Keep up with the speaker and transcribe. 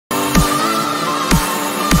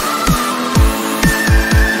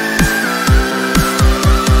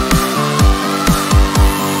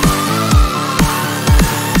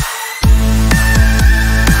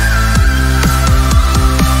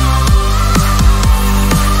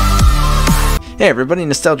Hey everybody,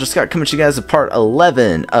 Nostalgia Scott coming to you guys with part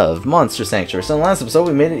 11 of Monster Sanctuary. So in the last episode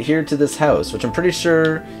we made it here to this house, which I'm pretty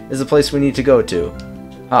sure is the place we need to go to.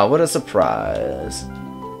 Ah, what a surprise.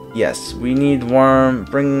 Yes, we need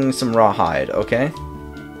bring some rawhide, okay?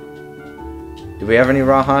 Do we have any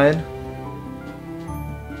rawhide?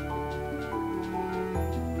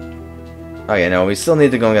 Oh yeah, no, we still need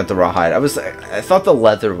to go and get the rawhide. I thought the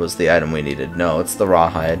leather was the item we needed. No, it's the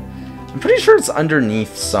rawhide. I'm pretty sure it's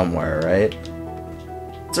underneath somewhere, right?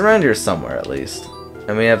 It's around here somewhere, at least.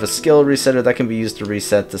 And we have a skill resetter that can be used to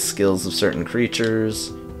reset the skills of certain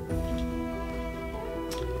creatures.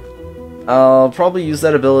 I'll probably use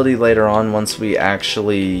that ability later on once we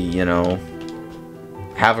actually, you know,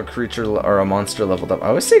 have a creature or a monster leveled up. I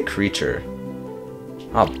always say creature.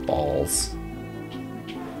 Ah, balls.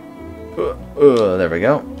 There we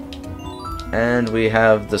go. And we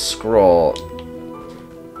have the scroll.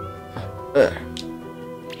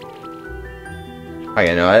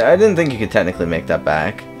 Okay, no, I didn't think you could technically make that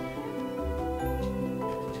back.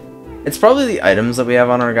 It's probably the items that we have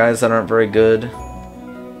on our guys that aren't very good.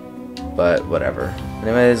 But, whatever.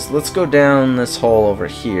 Anyways, let's go down this hole over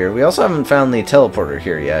here. We also haven't found the teleporter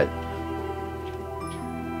here yet.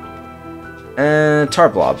 And tar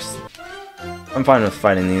blobs. I'm fine with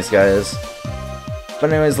fighting these guys.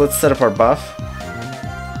 But anyways, let's set up our buff.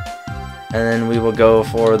 And then we will go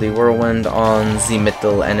for the whirlwind on the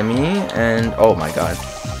middle enemy, and oh my god.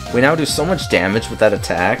 We now do so much damage with that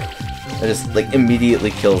attack, that just like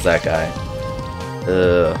immediately kills that guy.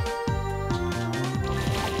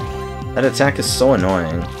 That attack is so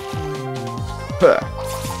annoying.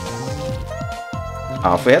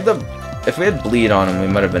 Oh, if we had bleed on him, we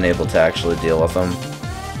might have been able to actually deal with him.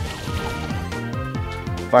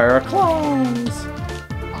 Fire our claws!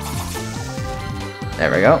 There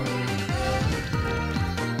we go.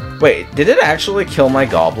 Wait, did it actually kill my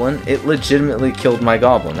goblin? It legitimately killed my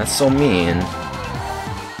goblin. That's so mean.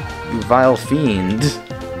 You vile fiend.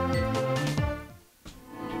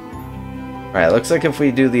 Alright, looks like if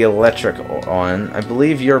we do the electric on... I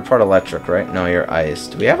believe you're part electric, right? No, you're ice.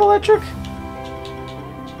 Do we have electric?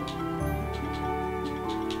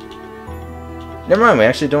 Never mind, we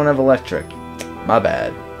actually don't have electric. My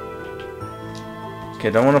bad.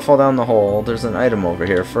 Okay, don't want to fall down the hole. There's an item over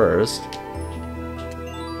here first.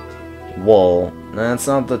 Wool. That's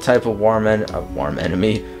not the type of warm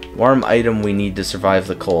item we need to survive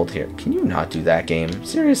the cold here. Can you not do that, game?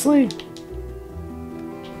 Seriously?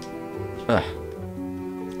 Ugh.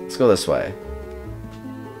 Let's go this way.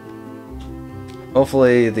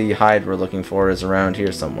 Hopefully the hide we're looking for is around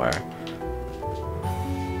here somewhere.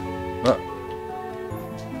 Oh.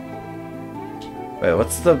 Wait,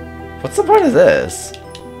 what's the point of this?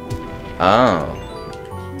 Oh.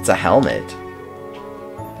 It's a helmet.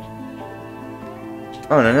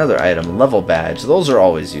 Oh, and another item, level badge. Those are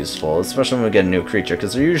always useful, especially when we get a new creature,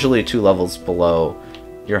 because they're usually 2 levels below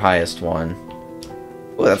your highest one.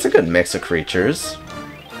 Ooh, that's a good mix of creatures.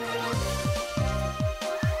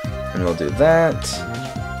 And we'll do that.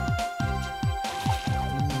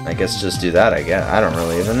 I guess just do that, I don't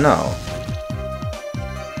really even know.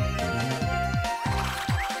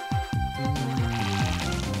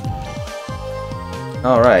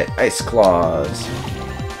 Alright, ice claws.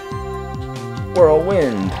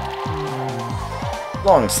 Whirlwind.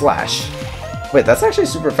 Long slash. Wait, that's actually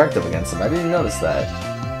super effective against him. I didn't notice that.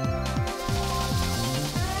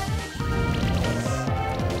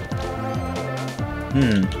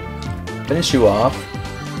 Finish you off.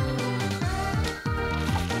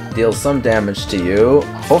 Deal some damage to you.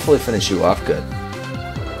 Hopefully finish you off good.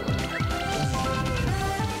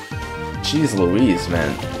 Jeez Louise,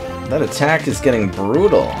 man. That attack is getting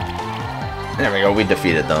brutal. There we go, we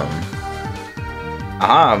defeated them.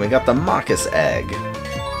 Ah, we got the Marcus egg,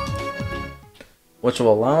 which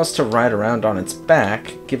will allow us to ride around on its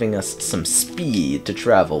back, giving us some speed to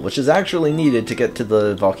travel, which is actually needed to get to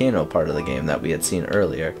the volcano part of the game that we had seen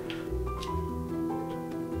earlier.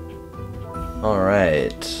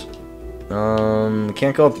 Alright.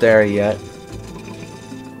 Can't go up there yet.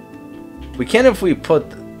 We can if we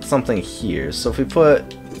put something here. So if we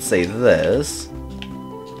put, say, this,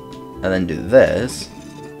 and then do this,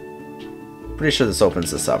 pretty sure this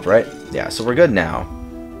opens this up, right? Yeah, so we're good now.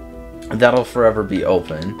 That'll forever be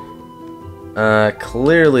open.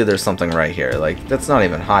 Clearly there's something right here. Like, that's not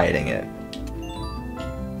even hiding it.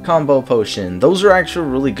 Combo potion. Those are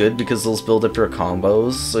actually really good because those build up your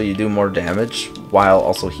combos, so you do more damage while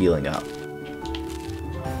also healing up.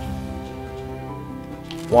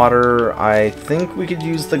 Water. I think we could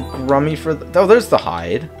use the Grummy for... Oh, there's the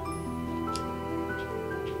hide.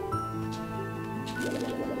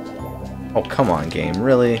 Oh, come on, game.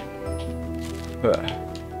 Really?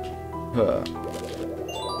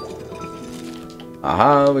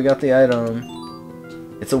 Aha, we got the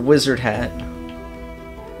item. It's a wizard hat.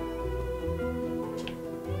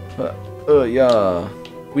 Yeah.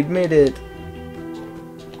 We'd made it.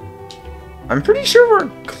 I'm pretty sure we're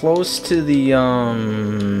close to the,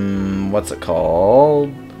 what's it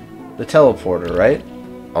called? The teleporter, right?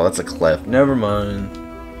 Oh, that's a cliff. Never mind.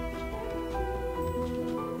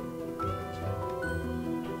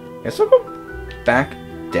 Guess we'll go back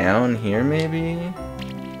down here, maybe?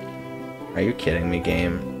 Are you kidding me,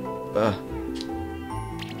 game? Ugh.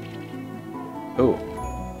 Ooh.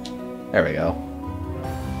 There we go.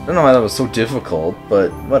 I don't know why that was so difficult, but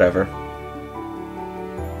whatever.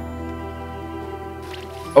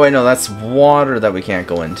 Oh wait, no, that's water that we can't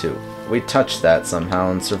go into. We touched that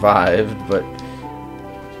somehow and survived, but...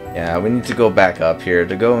 yeah, we need to go back up here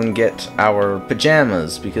to go and get our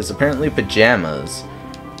pajamas, because apparently pajamas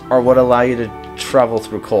are what allow you to travel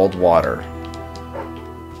through cold water.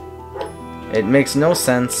 It makes no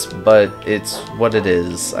sense, but it's what it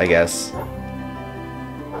is, I guess.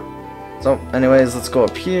 So, anyways, let's go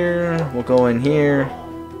up here. We'll go in here.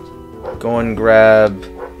 Go and grab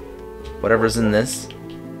whatever's in this.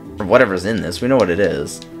 Or whatever's in this. We know what it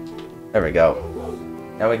is. There we go.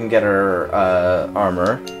 Now we can get our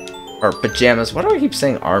armor. Or pajamas. Why do I keep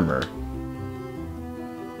saying armor?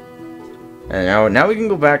 And now we can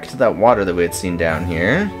go back to that water that we had seen down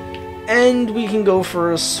here. And we can go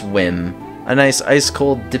for a swim. A nice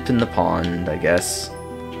ice-cold dip in the pond, I guess.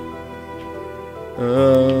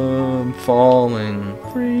 I'm falling.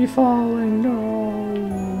 Free falling, no.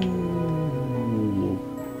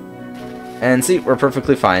 And see, we're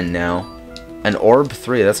perfectly fine now. An orb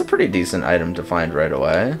 3, that's a pretty decent item to find right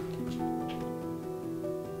away.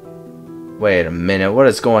 Wait a minute, what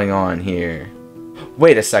is going on here?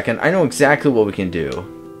 Wait a second, I know exactly what we can do.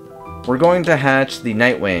 We're going to hatch the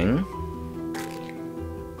Nightwing.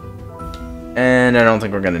 And I don't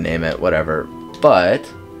think we're going to name it, whatever. But,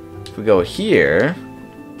 if we go here,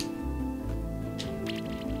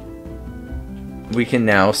 we can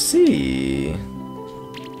now see.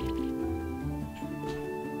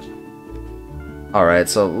 Alright,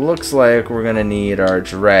 so it looks like we're going to need our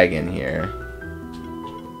dragon here.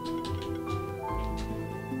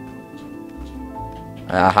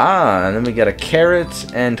 Aha! And then we get a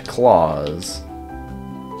carrot and claws.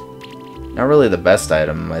 Not really the best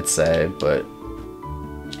item, I'd say, but...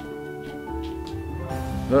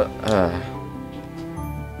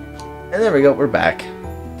 And there we go, we're back.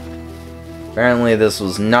 Apparently this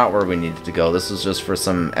was not where we needed to go. This was just for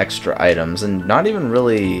some extra items, and not even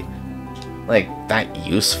really, like, that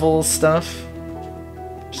useful stuff.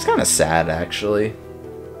 Just kind of sad, actually.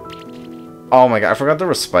 Oh my god, I forgot there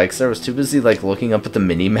were spikes there. I was too busy, like, looking up at the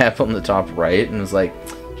mini-map on the top right, and was like,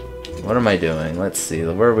 what am I doing? Let's see,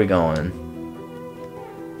 where are we going?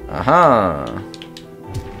 Aha!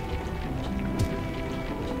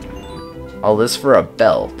 All this for a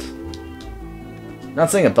belt. Not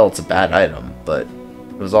saying a belt's a bad item, but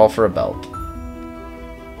it was all for a belt.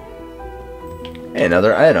 Hey,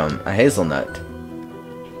 another item. A hazelnut.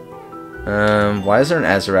 Why is there an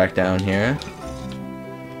Azarac down here?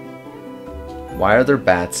 Why are there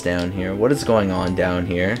bats down here? What is going on down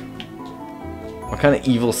here? What kind of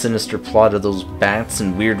evil, sinister plot are those bats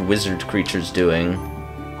and weird wizard creatures doing?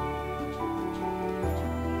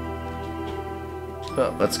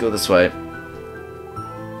 Well, let's go this way.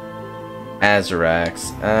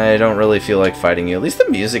 Azaracs. I don't really feel like fighting you. At least the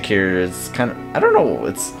music here is kind of... I don't know.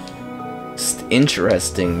 It's just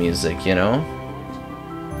interesting music, you know?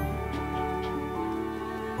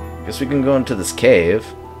 Guess we can go into this cave.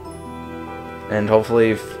 And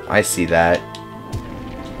hopefully I see that.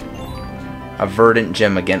 A verdant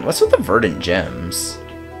gem again. What's with the verdant gems?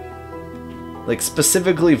 Like,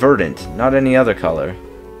 specifically verdant, not any other color.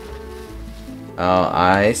 Oh,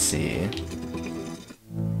 I see.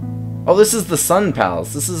 Oh, this is the Sun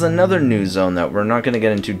Palace. This is another new zone that we're not going to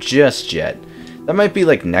get into just yet. That might be,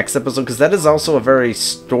 like, next episode, because that is also a very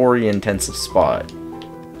story-intensive spot.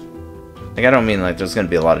 Like, I don't mean, like, there's going to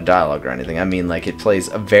be a lot of dialogue or anything. I mean, like, it plays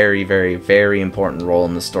a very, very, very important role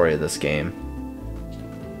in the story of this game.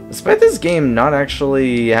 Despite this game not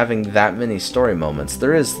actually having that many story moments,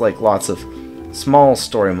 there is, like, lots of small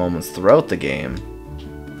story moments throughout the game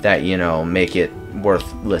that, you know, make it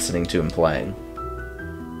worth listening to and playing.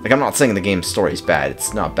 Like, I'm not saying the game's story's bad.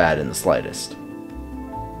 It's not bad in the slightest.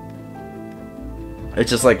 It's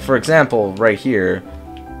just like, for example, right here,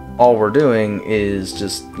 all we're doing is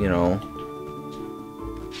just, you know...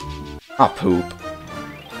 Ah, poop.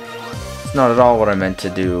 It's not at all what I meant to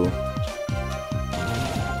do.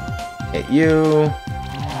 Hit you.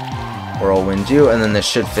 whirlwind you, and then this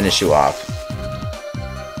should finish you off.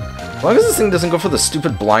 As long as this thing doesn't go for the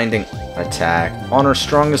stupid blinding attack. On our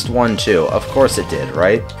strongest one, too. Of course it did,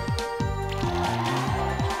 right?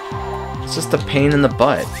 It's just a pain in the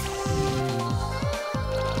butt.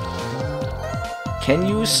 Can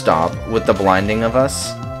you stop with the blinding of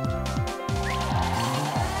us?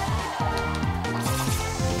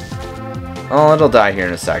 Oh, it'll die here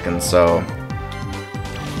in a second, so...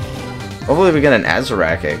 hopefully we get an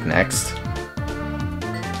Azarac egg next.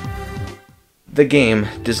 The game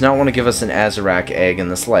does not want to give us an Azarac egg in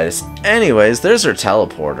the slightest. Anyways, there's our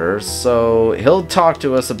teleporter, so he'll talk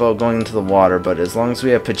to us about going into the water, but as long as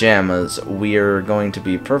we have pajamas, we're going to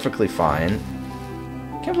be perfectly fine.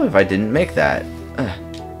 Can't believe I didn't make that.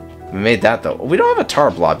 We made that, though. We don't have a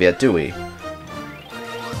tar blob yet, do we?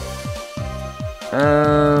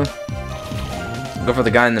 Go for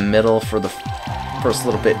the guy in the middle for the first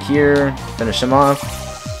little bit here. Finish him off.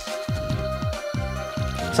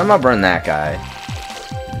 Somehow burn that guy.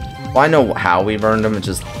 Well, I know how we burned him. It's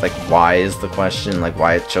just, like, why is the question? Like,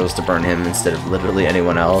 why it chose to burn him instead of literally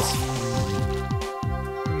anyone else.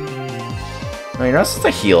 No, you're not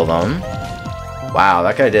supposed to heal them. Wow,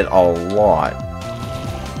 that guy did a lot.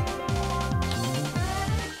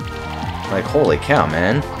 Like, holy cow,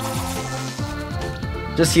 man.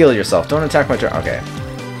 Just heal yourself. Don't attack my turn. Okay.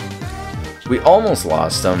 We almost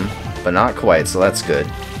lost him, but not quite, so that's good.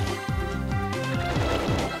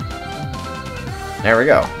 There we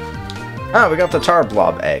go. Ah, we got the tar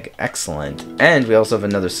blob egg. Excellent. And we also have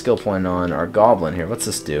another skill point on our goblin here. What's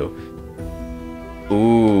this do?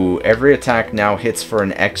 Ooh, every attack now hits for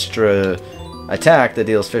an extra attack that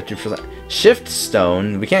deals 50%. Shift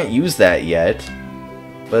stone. We can't use that yet,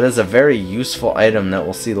 but it's a very useful item that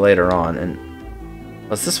we'll see later on. And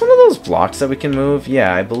was this one of those blocks that we can move?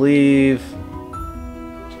 Yeah, I believe...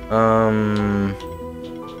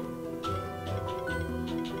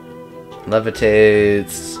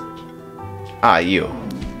 levitates... Ah, you.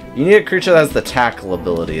 You need a creature that has the tackle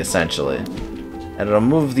ability, essentially. And it'll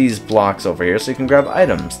move these blocks over here so you can grab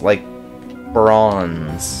items, like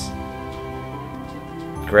bronze.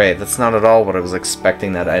 Great, that's not at all what I was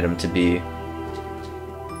expecting that item to be.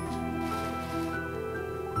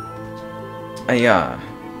 Yeah.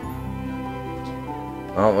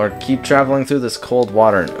 Well, we'll keep traveling through this cold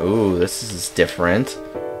water. And ooh, this is different.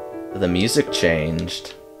 The music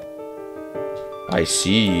changed. I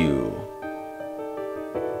see you.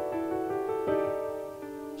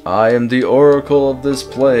 I am the oracle of this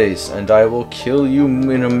place, and I will kill you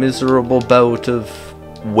in a miserable bout of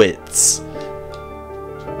wits.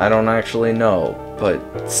 I don't actually know,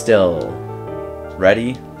 but still.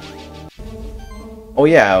 Ready? Oh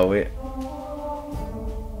yeah,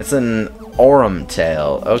 it's an Aurum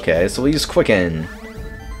tail. Okay, so we'll use Quicken.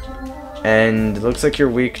 And it looks like you're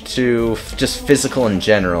weak to just physical in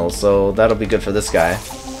general, so that'll be good for this guy.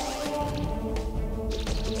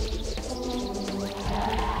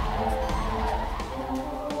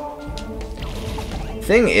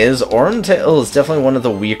 Thing is, Aurum tail is definitely one of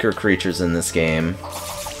the weaker creatures in this game.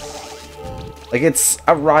 Like, it's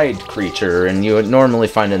a ride creature, and you would normally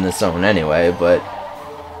find it in the zone anyway, but...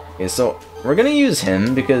 Okay, so we're gonna use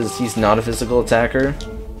him because he's not a physical attacker.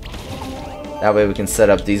 That way we can set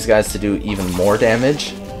up these guys to do even more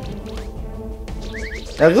damage.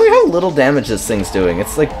 Now look how little damage this thing's doing.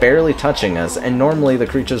 It's like barely touching us, and normally the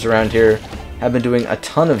creatures around here have been doing a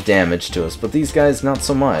ton of damage to us, but these guys not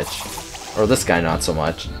so much. Or this guy not so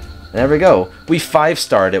much. And there we go. We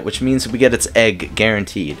 5-starred it, which means we get its egg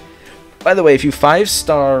guaranteed. By the way, if you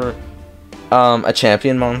 5-star a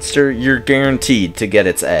champion monster, you're guaranteed to get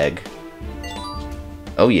its egg.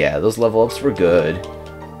 Oh yeah, those level ups were good.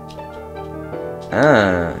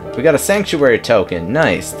 Ah, we got a sanctuary token.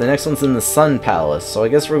 Nice. The next one's in the Sun Palace, so I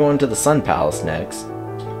guess we're going to the Sun Palace next.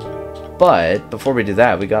 But before we do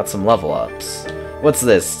that, we got some level ups. What's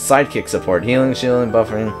this? Sidekick support, healing, shielding,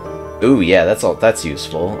 buffering. Ooh, yeah, that's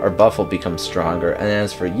useful. Our buff will become stronger. And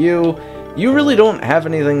as for you, you really don't have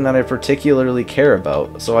anything that I particularly care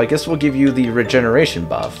about, so I guess we'll give you the regeneration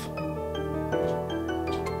buff.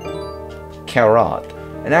 Carrot.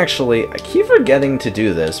 And actually, I keep forgetting to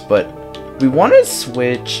do this, but we want to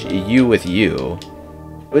switch you with you.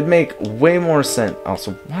 It would make way more sense.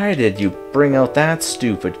 Also, why did you bring out that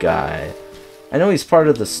stupid guy? I know he's part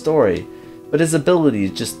of the story, but his ability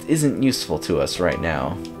just isn't useful to us right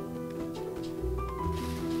now.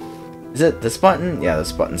 Is it this button? Yeah,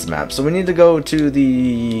 this button's map. So we need to go to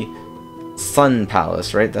the Sun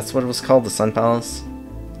Palace, right? That's what it was called, the Sun Palace?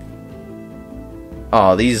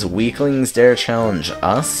 Oh, these weaklings dare challenge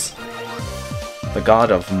us? The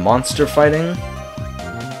god of monster fighting?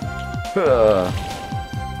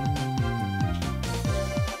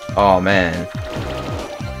 Oh man.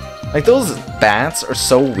 Like, those bats are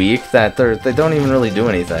so weak that they don't even really do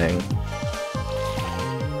anything.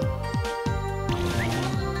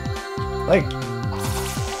 Like,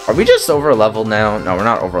 are we just over-leveled now? No, we're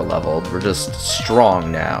not over-leveled. We're just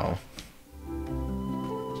strong now.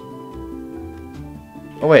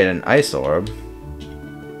 Oh wait, an ice orb.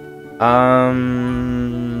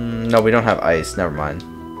 No, we don't have ice. Never mind.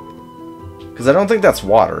 Because I don't think that's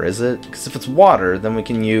water, is it? Because if it's water, then we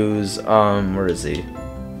can use, where is he?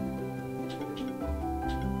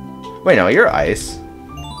 Wait, no, you're ice.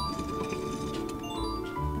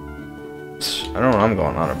 I don't know what I'm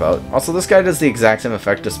going on about. Also, this guy does the exact same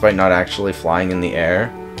effect despite not actually flying in the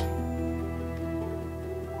air.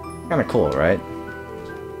 Kinda cool, right?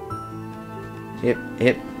 Hip,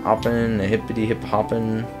 hip, hoppin', hippity hip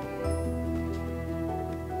hoppin'.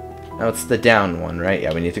 Now it's the down one, right?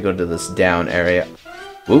 Yeah, we need to go to this down area.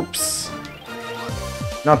 Whoops.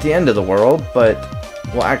 Not the end of the world, but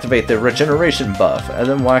we'll activate the regeneration buff, and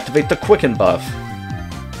then we'll activate the quicken buff.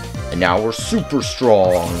 And now we're super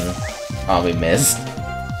strong. Oh, we missed.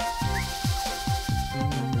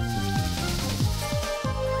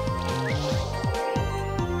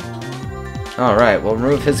 Alright, we'll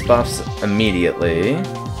remove his buffs immediately.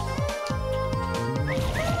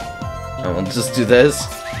 And we'll just do this.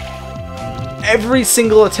 Every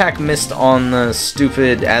single attack missed on the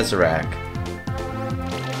stupid Azarac.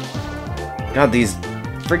 God, these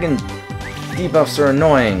friggin' debuffs are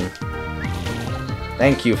annoying.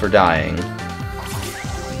 Thank you for dying.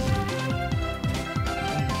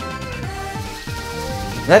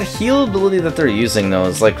 That heal ability that they're using, though,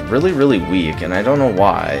 is, like, really, really weak, and I don't know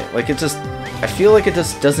why. Like, it just... I feel like it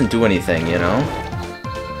just doesn't do anything, you know?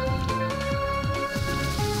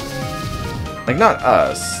 Like, not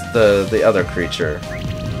us, the other creature.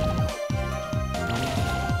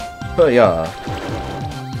 But yeah.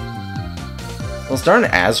 Let's darn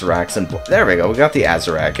Azaracs and... There we go, we got the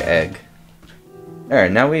Azarac egg.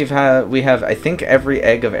 Alright, now we have, I think, every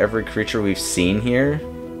egg of every creature we've seen here.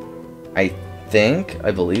 I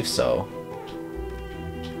believe so.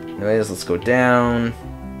 Anyways, let's go down.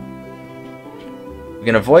 We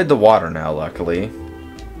can avoid the water now, luckily.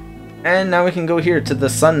 And now we can go here to the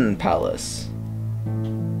Sun Palace.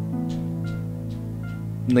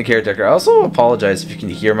 The caretaker. I also apologize if you can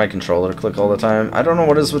hear my controller click all the time. I don't know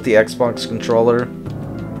what is with the Xbox controller.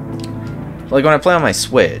 Like when I play on my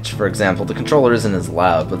Switch, for example, the controller isn't as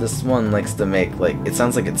loud, but this one likes to make, like, it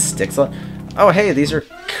sounds like it sticks a lot. Oh, hey, these are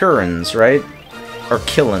Kurins, right? Or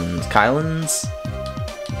Killins. Kylins?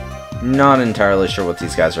 Not entirely sure what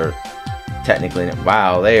these guys are technically.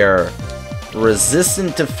 Wow, they are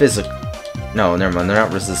resistant to physical. No, never mind. They're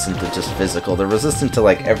not resistant to just physical. They're resistant to,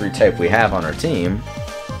 like, every type we have on our team.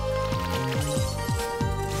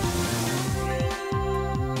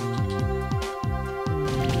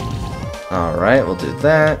 Alright, we'll do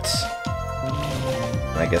that.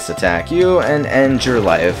 I guess attack you and end your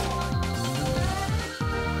life.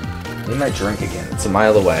 Need my drink again. It's a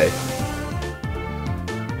mile away.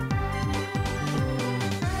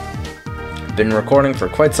 Been recording for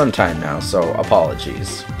quite some time now, so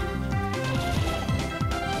apologies.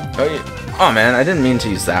 Oh, yeah. Oh man, I didn't mean to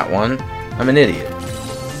use that one. I'm an idiot.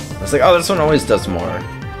 I was like, oh, this one always does more.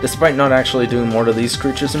 Despite not actually doing more to these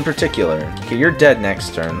creatures in particular. Okay, you're dead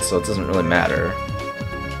next turn, so it doesn't really matter.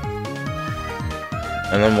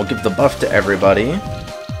 And then we'll give the buff to everybody.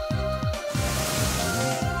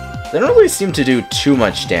 They don't really seem to do too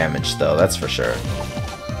much damage, though, that's for sure.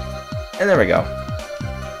 And there we go.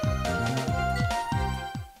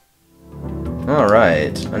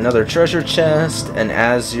 Alright, another treasure chest, an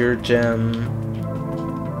Azure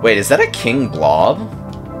gem. Wait, is that a King Blob?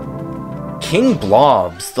 King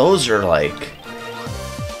Blobs, those are like...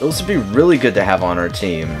 Those would be really good to have on our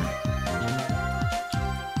team.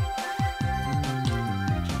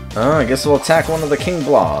 Oh, I guess we'll attack one of the King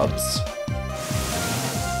Blobs.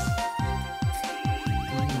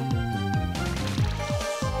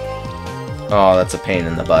 Oh, that's a pain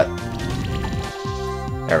in the butt.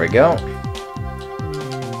 There we go.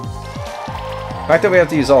 The fact that we have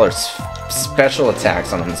to use all our special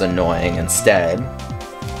attacks on him is annoying instead.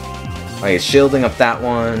 Okay, he's shielding up that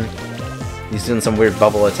one. He's doing some weird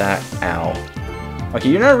bubble attack. Ow. Okay,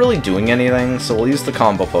 you're not really doing anything, so we'll use the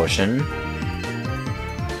combo potion.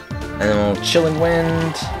 And then we'll Chilling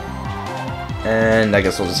Wind. And I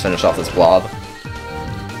guess we'll just finish off this blob.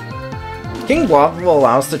 King Blob will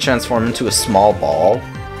allow us to transform into a small ball.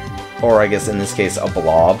 Or I guess in this case, a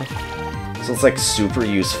blob. So it's like super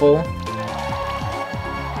useful.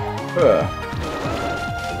 Ugh.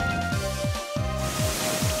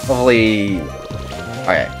 Hopefully...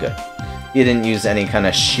 Okay, good. He didn't use any kind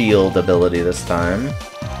of shield ability this time.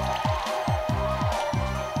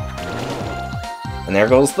 And there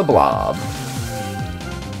goes the blob.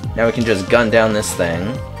 Now we can just gun down this thing.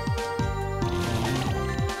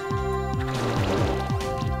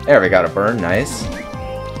 There, we got a burn, nice.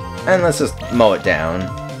 And let's just mow it down.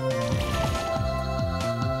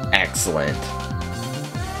 Excellent.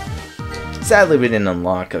 Sadly, we didn't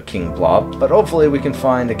unlock a King Blob, but hopefully we can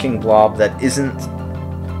find a King Blob that isn't,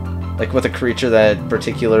 like, with a creature that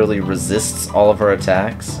particularly resists all of our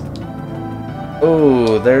attacks.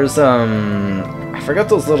 Oh, there's, I forgot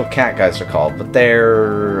those little cat guys are called, but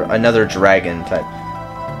they're another dragon type.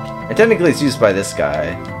 And technically it's used by this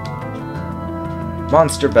guy.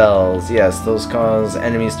 Monster bells, yes, those cause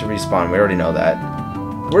enemies to respawn. We already know that.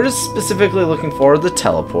 We're just specifically looking for the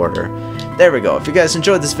teleporter. There we go. If you guys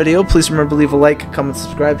enjoyed this video, please remember to leave a like, comment,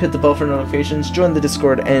 subscribe, hit the bell for notifications, join the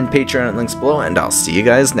Discord and Patreon links below, and I'll see you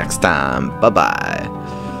guys next time. Bye-bye.